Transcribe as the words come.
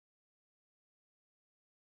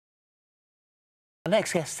Our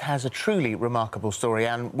next guest has a truly remarkable story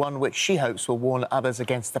and one which she hopes will warn others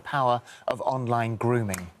against the power of online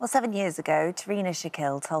grooming. Well, 7 years ago, Tareena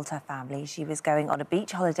Shakil told her family she was going on a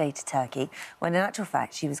beach holiday to Turkey when, in actual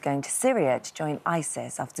fact, she was going to Syria to join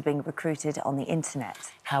ISIS after being recruited on the internet.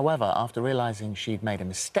 However, after realising she'd made a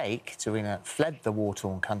mistake, Tareena fled the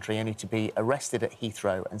war-torn country only to be arrested at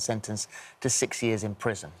Heathrow and sentenced to 6 years in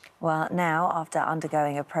prison. Well, now, after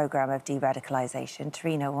undergoing a programme of de-radicalisation,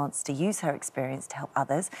 Tareena wants to use her experience to help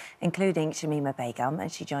others, including Shamima Begum,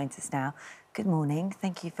 and she joins us now. Good morning.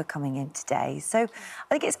 Thank you for coming in today. So, I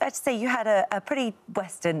think it's fair to say you had a pretty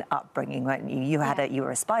Western upbringing, weren't you? You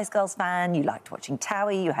were a Spice Girls fan, you liked watching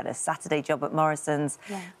Towie, you had a Saturday job at Morrison's.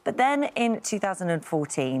 Yeah. But then in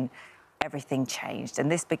 2014, everything changed,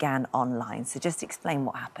 and this began online. So just explain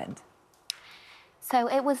what happened. So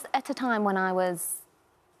it was at a time when I was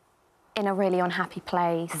in a really unhappy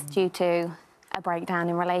place due to a breakdown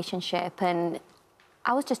in relationship, and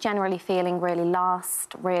I was just generally feeling really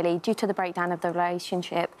lost, really, due to the breakdown of the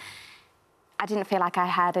relationship. I didn't feel like I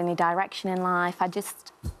had any direction in life. I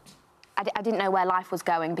didn't know where life was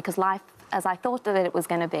going, because life, as I thought that it was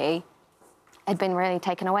going to be, had been really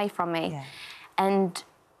taken away from me. Yeah. And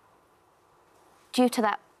due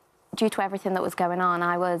to everything that was going on,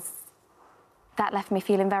 that left me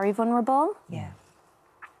feeling very vulnerable. Yeah.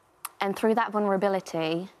 And through that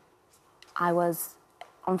vulnerability, I was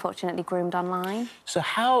unfortunately groomed online. So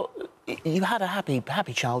how... You had a happy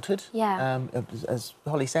childhood. Yeah. As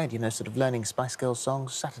Holly said, you know, sort of learning Spice Girls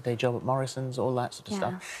songs, Saturday job at Morrison's, all that sort of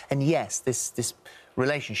stuff. And yes, this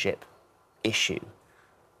relationship issue.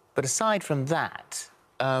 But aside from that,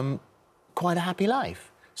 quite a happy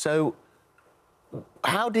life. So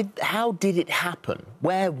how did it happen?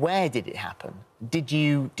 Where did it happen? Do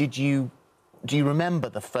you remember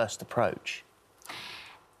the first approach?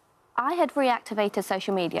 I had reactivated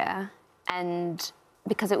social media, and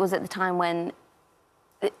because it was at the time when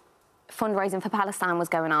fundraising for Palestine was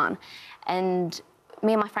going on, and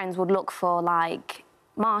me and my friends would look for, like,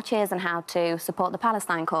 marches and how to support the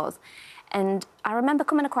Palestine cause. And I remember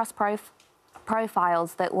coming across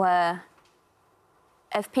profiles that were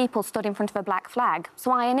of people stood in front of a black flag.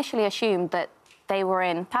 So I initially assumed that they were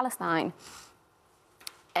in Palestine.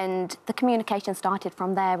 And the communication started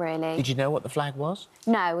from there, really. Did you know what the flag was?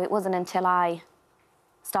 No, it wasn't until I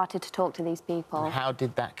started to talk to these people. And how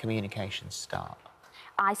did that communication start?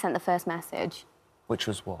 I sent the first message. Which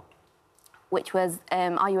was what? Which was,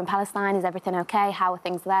 are you in Palestine? Is everything OK? How are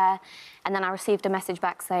things there? And then I received a message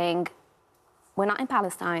back saying, we're not in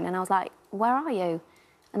Palestine. And I was like, where are you?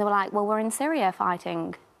 And they were like, well, we're in Syria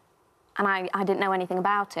fighting. And I didn't know anything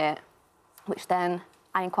about it, which then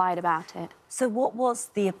I inquired about it. So what was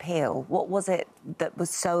the appeal? What was it that was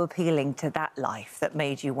so appealing to that life that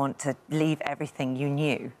made you want to leave everything you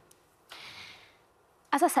knew?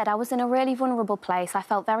 As I said, I was in a really vulnerable place. I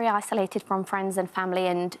felt very isolated from friends and family,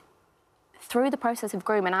 and through the process of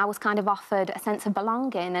grooming, I was kind of offered a sense of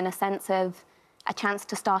belonging and a sense of a chance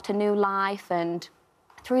to start a new life. And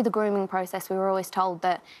through the grooming process, we were always told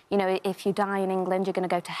that, you know, if you die in England, you're going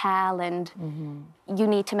to go to hell, and you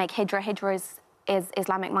need to make hijrah. Hijrah is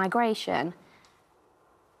Islamic migration.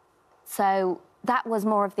 So that was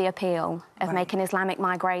more of the appeal of making Islamic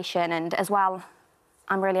migration. And as well,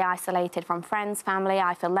 I'm really isolated from friends, family.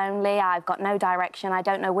 I feel lonely. I've got no direction. I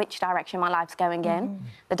don't know which direction my life's going in.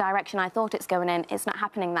 The direction I thought it's going in, it's not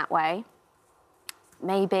happening that way.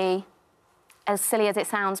 Maybe, as silly as it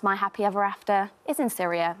sounds, my happy ever after is in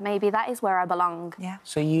Syria. Maybe that is where I belong. Yeah.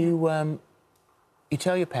 So you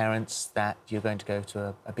tell your parents that you're going to go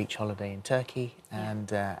to a beach holiday in Turkey, and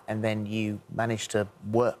then you manage to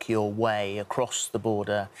work your way across the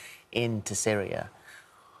border into Syria.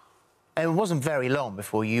 And it wasn't very long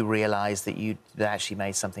before you realised that you'd actually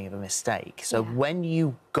made something of a mistake. So when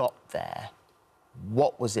you got there,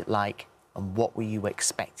 what was it like, and what were you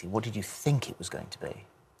expecting? What did you think it was going to be?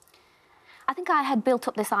 I think I had built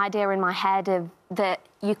up this idea in my head of that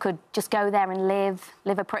you could just go there and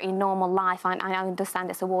live a pretty normal life. I understand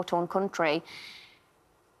it's a war-torn country.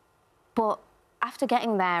 But after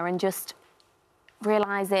getting there and just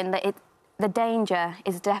realising that the danger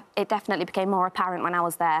it definitely became more apparent when I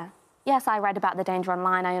was there. Yes, I read about the danger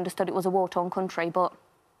online. I understood it was a war-torn country, but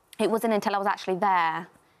it wasn't until I was actually there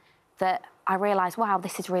that I realised, wow,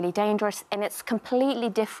 this is really dangerous, and it's completely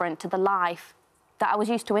different to the life that I was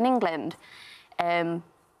used to in England.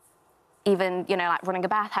 Even, you know, like running a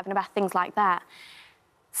bath, having a bath, things like that.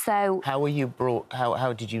 So... How were you brought...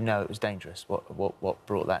 How did you know it was dangerous? What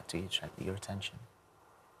brought that to your attention?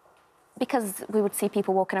 Because we would see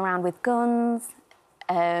people walking around with guns.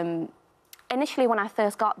 Initially, when I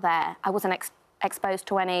first got there, I wasn't exposed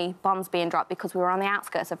to any bombs being dropped because we were on the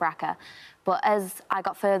outskirts of Raqqa. But as I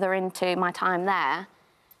got further into my time there,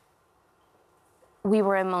 we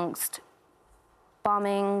were amongst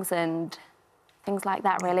bombings and things like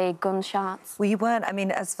that, really, gunshots. Well, you weren't, I mean,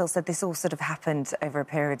 as Phil said, this all sort of happened over a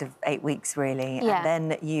period of 8 weeks, really. Yeah.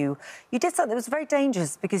 And then you did something that was very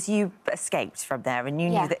dangerous because you escaped from there and you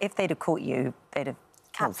knew that if they'd have caught you, they'd have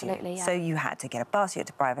killed Absolutely, you. yeah. So you had to get a bus, you had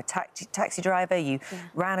to bribe a taxi driver, you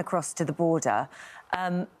ran across to the border,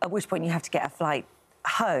 at which point you have to get a flight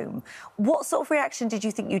home. What sort of reaction did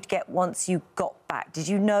you think you'd get once you got back? Did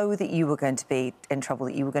you know that you were going to be in trouble,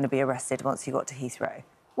 that you were going to be arrested once you got to Heathrow?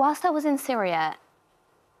 Whilst I was in Syria,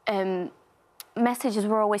 messages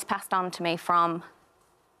were always passed on to me from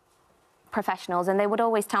professionals, and they would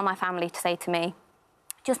always tell my family to say to me,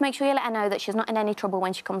 just make sure you let her know that she's not in any trouble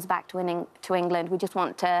when she comes back to England. We just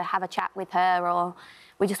want to have a chat with her, or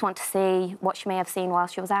we just want to see what she may have seen while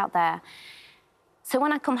she was out there. So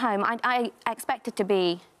when I come home, I expected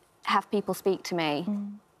to have people speak to me.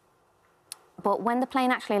 But when the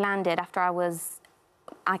plane actually landed, after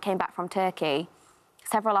I came back from Turkey,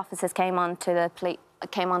 several officers came onto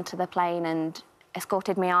the plane and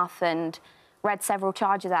escorted me off and read several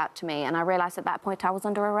charges out to me, and I realised at that point I was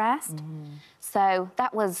under arrest. So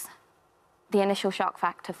that was the initial shock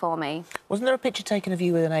factor for me. Wasn't there a picture taken of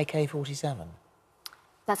you with an AK-47?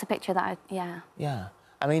 That's a picture that Yeah.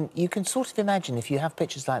 I mean, you can sort of imagine, if you have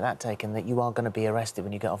pictures like that taken, that you are going to be arrested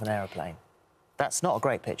when you get off an aeroplane. That's not a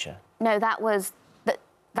great picture. No, that was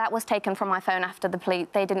taken from my phone after the police.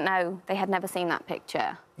 They didn't know. They had never seen that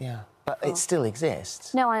picture. Yeah, but it still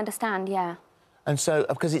exists. No, I understand, yeah. And so,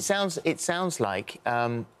 because it sounds like,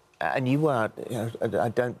 and you were, you know, I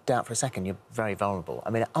don't doubt for a second, you're very vulnerable.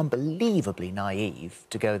 I mean, unbelievably naive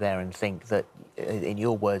to go there and think that, in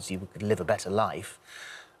your words, you could live a better life,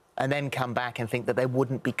 and then come back and think that there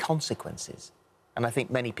wouldn't be consequences. And I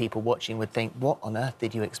think many people watching would think, what on earth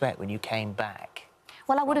did you expect when you came back?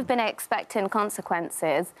 Well, I would have been expecting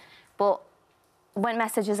consequences, but when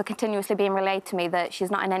messages are continuously being relayed to me that she's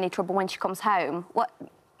not in any trouble when she comes home, what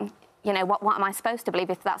am I supposed to believe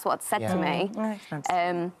if that's what's said to me?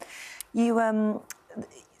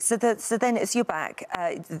 So then as you're back,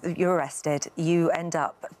 you're arrested, you end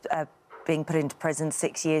up being put into prison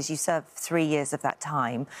 6 years, you serve 3 years of that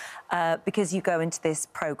time, because you go into this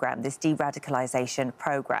programme, this de-radicalisation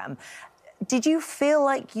programme. Did you feel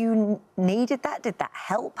like you needed that? Did that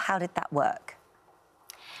help? How did that work?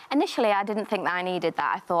 Initially, I didn't think that I needed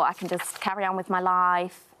that. I thought I can just carry on with my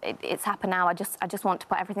life. It's happened now. I just want to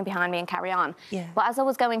put everything behind me and carry on. Yeah. But as I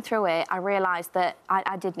was going through it, I realised that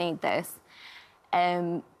I did need this.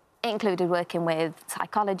 It included working with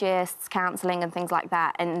psychologists, counselling and things like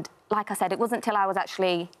that. And like I said, it wasn't until I was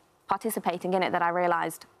actually participating in it that I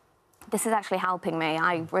realised this is actually helping me.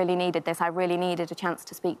 I really needed this. I really needed a chance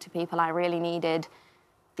to speak to people. I really needed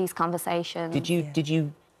these conversations. Did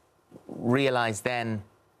you realise then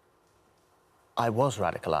I was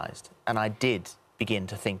radicalised and I did begin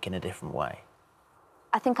to think in a different way?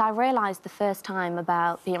 I think I realised the first time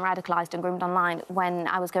about being radicalised and groomed online when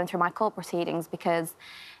I was going through my court proceedings, because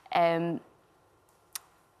there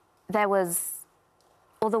was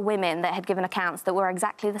other women that had given accounts that were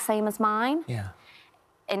exactly the same as mine. Yeah.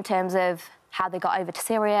 In terms of how they got over to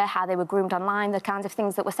Syria, how they were groomed online, the kinds of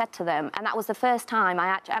things that were said to them. And that was the first time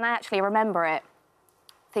I actually remember it,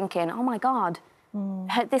 thinking, oh, my God,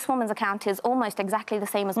 this woman's account is almost exactly the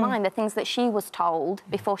same as mine, the things that she was told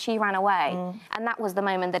before she ran away. And that was the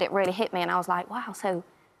moment that it really hit me, and I was like, wow, so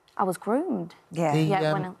I was groomed.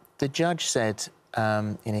 Yeah. The judge said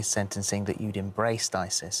in his sentencing that you'd embraced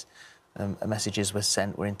ISIS. Messages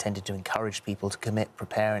were intended to encourage people to commit,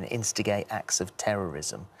 prepare and instigate acts of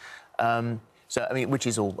terrorism. So, I mean, which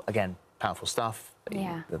is all, again, powerful stuff.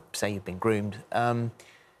 Yeah. You say you've been groomed.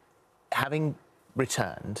 Having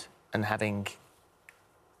returned and having,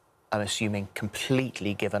 I'm assuming,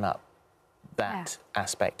 completely given up that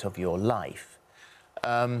aspect of your life,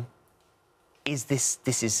 is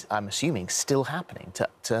this, I'm assuming, still happening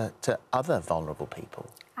to other vulnerable people?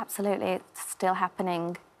 Absolutely, it's still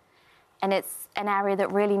happening. And it's an area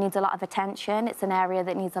that really needs a lot of attention. It's an area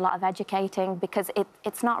that needs a lot of educating, because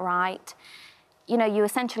it's not right. You know, you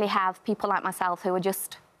essentially have people like myself who are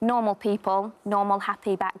just normal people, normal,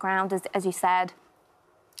 happy background, as you said.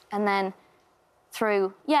 And then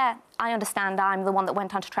through, I understand I'm the one that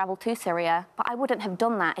went on to travel to Syria, but I wouldn't have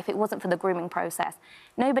done that if it wasn't for the grooming process.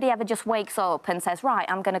 Nobody ever just wakes up and says, right,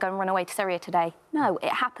 I'm going to go and run away to Syria today. No,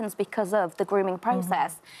 it happens because of the grooming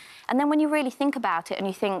process. And then when you really think about it and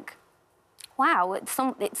you think, wow,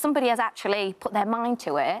 somebody has actually put their mind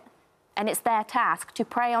to it, and it's their task to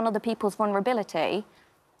prey on other people's vulnerability,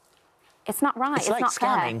 It's not right. It's like not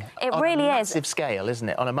scamming fair. It on really a is. massive scale, isn't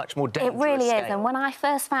it? On a much more dangerous It really scale. is. And when I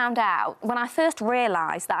first found out, when I first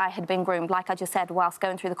realised that I had been groomed, like I just said, whilst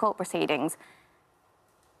going through the court proceedings,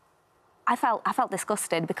 I felt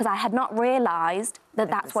disgusted because I had not realised that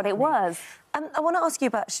that's what it was. I want to ask you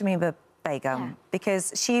about Shamima Begum,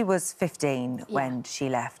 because she was 15 when she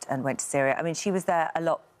left and went to Syria. I mean, she was there a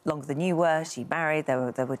lot longer than you were. She married,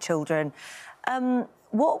 there were children.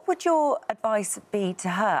 What would your advice be to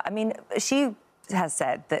her? I mean, she has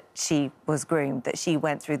said that she was groomed, that she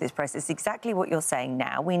went through this process, exactly what you're saying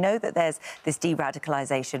now. We know that there's this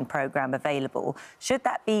de-radicalisation programme available. Should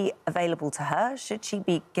that be available to her? Should she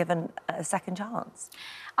be given a second chance?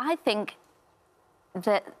 I think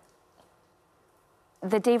that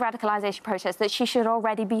the de-radicalisation process, that she should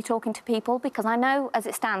already be talking to people, because I know, as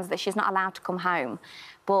it stands, that she's not allowed to come home.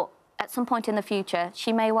 But at some point in the future,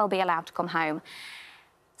 she may well be allowed to come home.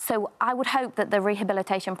 So I would hope that the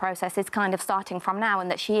rehabilitation process is kind of starting from now and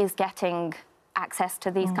that she is getting access to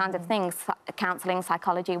these kinds of things, counselling,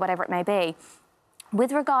 psychology, whatever it may be.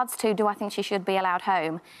 With regards to, do I think she should be allowed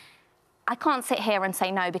home? I can't sit here and say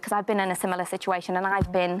no, because I've been in a similar situation and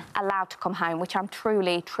I've been allowed to come home, which I'm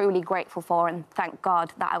truly, truly grateful for, and thank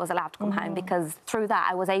God that I was allowed to come home, because through that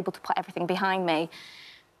I was able to put everything behind me.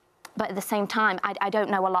 But at the same time, I don't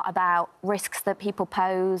know a lot about risks that people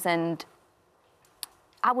pose, and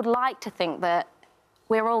I would like to think that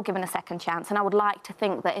we're all given a second chance, and I would like to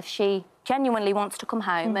think that if she genuinely wants to come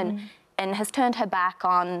home and has turned her back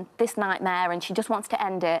on this nightmare and she just wants to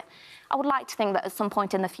end it, I would like to think that at some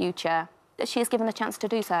point in the future that she is given a chance to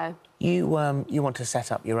do so. You want to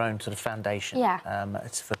set up your own sort of foundation. Yeah.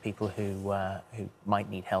 It's for people who might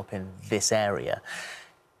need help in this area.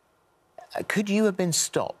 Could you have been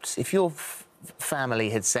stopped if your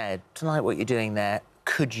family had said, tonight what you're doing there,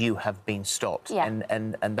 could you have been stopped? Yeah.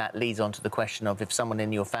 And that leads on to the question of, if someone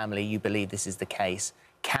in your family, you believe this is the case,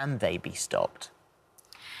 can they be stopped?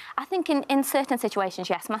 I think in certain situations,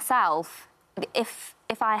 yes. Myself,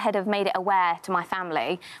 if I had have made it aware to my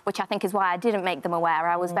family, which I think is why I didn't make them aware,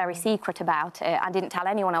 I was very secret about it, I didn't tell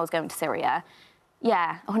anyone I was going to Syria,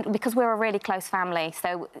 yeah, because we're a really close family,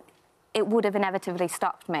 so it would have inevitably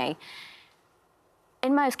stopped me.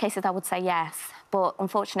 In most cases, I would say yes, but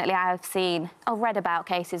unfortunately, I've read about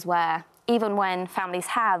cases where even when families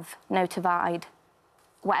have notified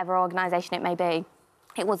whatever organisation it may be,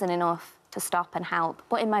 it wasn't enough to stop and help.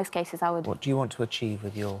 But in most cases, I would... What do you want to achieve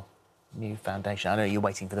with your new foundation? I know you're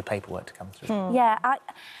waiting for the paperwork to come through. Yeah,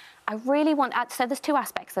 I really want... So there's two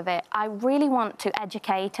aspects of it. I really want to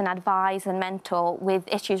educate and advise and mentor with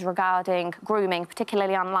issues regarding grooming,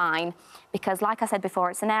 particularly online, because, like I said before,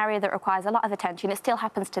 it's an area that requires a lot of attention. It still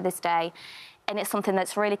happens to this day, and it's something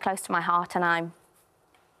that's really close to my heart, and I'm...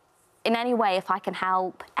 In any way, if I can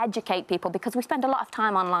help educate people, because we spend a lot of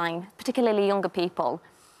time online, particularly younger people,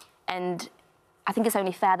 and I think it's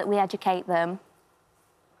only fair that we educate them,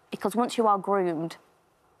 because once you are groomed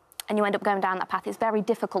and you end up going down that path, it's very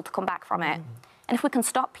difficult to come back from it. And if we can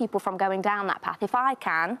stop people from going down that path, if I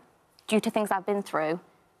can, due to things I've been through,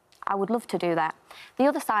 I would love to do that. The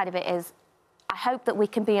other side of it is, I hope that we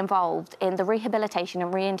can be involved in the rehabilitation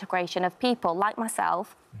and reintegration of people like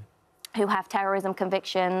myself who have terrorism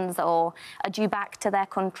convictions or are due back to their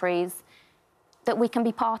countries, that we can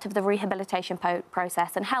be part of the rehabilitation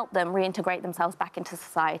process and help them reintegrate themselves back into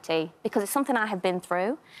society, because it's something I have been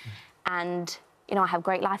through, and, you know, I have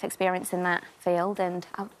great life experience in that field, and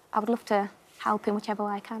I would love to help in whichever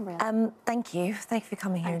way I can, really. Thank you. Thank you for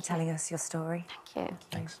coming here and telling us your story. Thank you.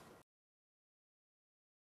 Thanks.